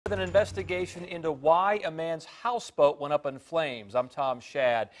with an investigation into why a man's houseboat went up in flames. I'm Tom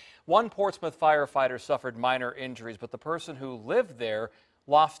Shad. One Portsmouth firefighter suffered minor injuries, but the person who lived there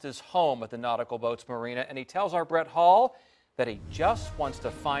lost his home at the Nautical Boats Marina, and he tells our Brett Hall that he just wants to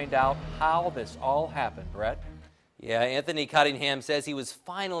find out how this all happened. Brett? Yeah, Anthony Cottingham says he was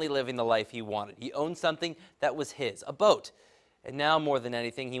finally living the life he wanted. He owned something that was his, a boat. And now more than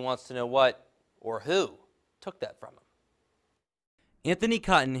anything, he wants to know what or who took that from him. Anthony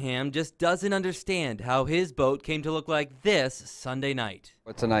Cottingham just doesn't understand how his boat came to look like this Sunday night.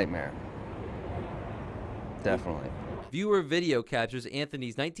 It's a nightmare. Definitely. Viewer video captures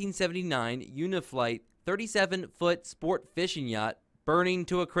Anthony's 1979 Uniflight 37-foot sport fishing yacht burning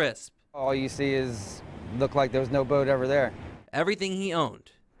to a crisp. All you see is look like there was no boat ever there. Everything he owned,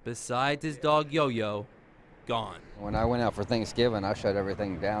 besides his dog Yo-Yo, gone. When I went out for Thanksgiving, I shut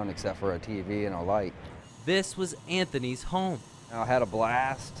everything down except for a TV and a light. This was Anthony's home. I had a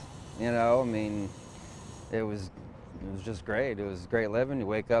blast, you know, I mean, it was just great. It was great living. You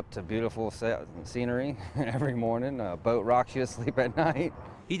wake up to beautiful scenery every morning. A boat rocks you to sleep at night.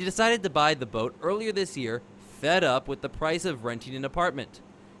 He decided to buy the boat earlier this year, fed up with the price of renting an apartment.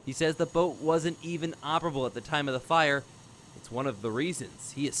 He says the boat wasn't even operable at the time of the fire. It's one of the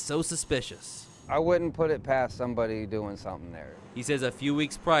reasons he is so suspicious. I wouldn't put it past somebody doing something there. He says a few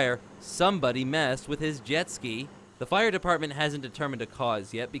weeks prior, somebody messed with his jet ski. The fire department hasn't determined a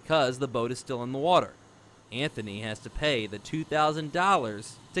cause yet because the boat is still in the water. Anthony has to pay the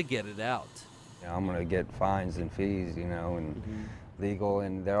 $2,000 to get it out. You know, I'm going to get fines and fees, you know, and legal,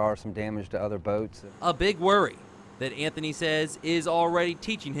 and there are some damage to other boats. A big worry that Anthony says is already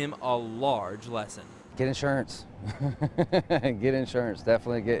teaching him a large lesson. Get insurance. Get insurance.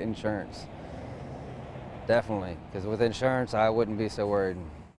 Definitely get insurance. Definitely, because with insurance, I wouldn't be so worried.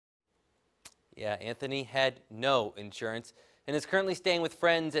 Yeah, Anthony had no insurance and is currently staying with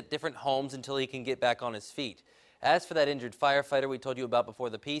friends at different homes until he can get back on his feet. As for that injured firefighter we told you about before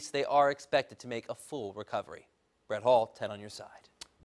the piece, they are expected to make a full recovery. Brett Hall, 10 on your side.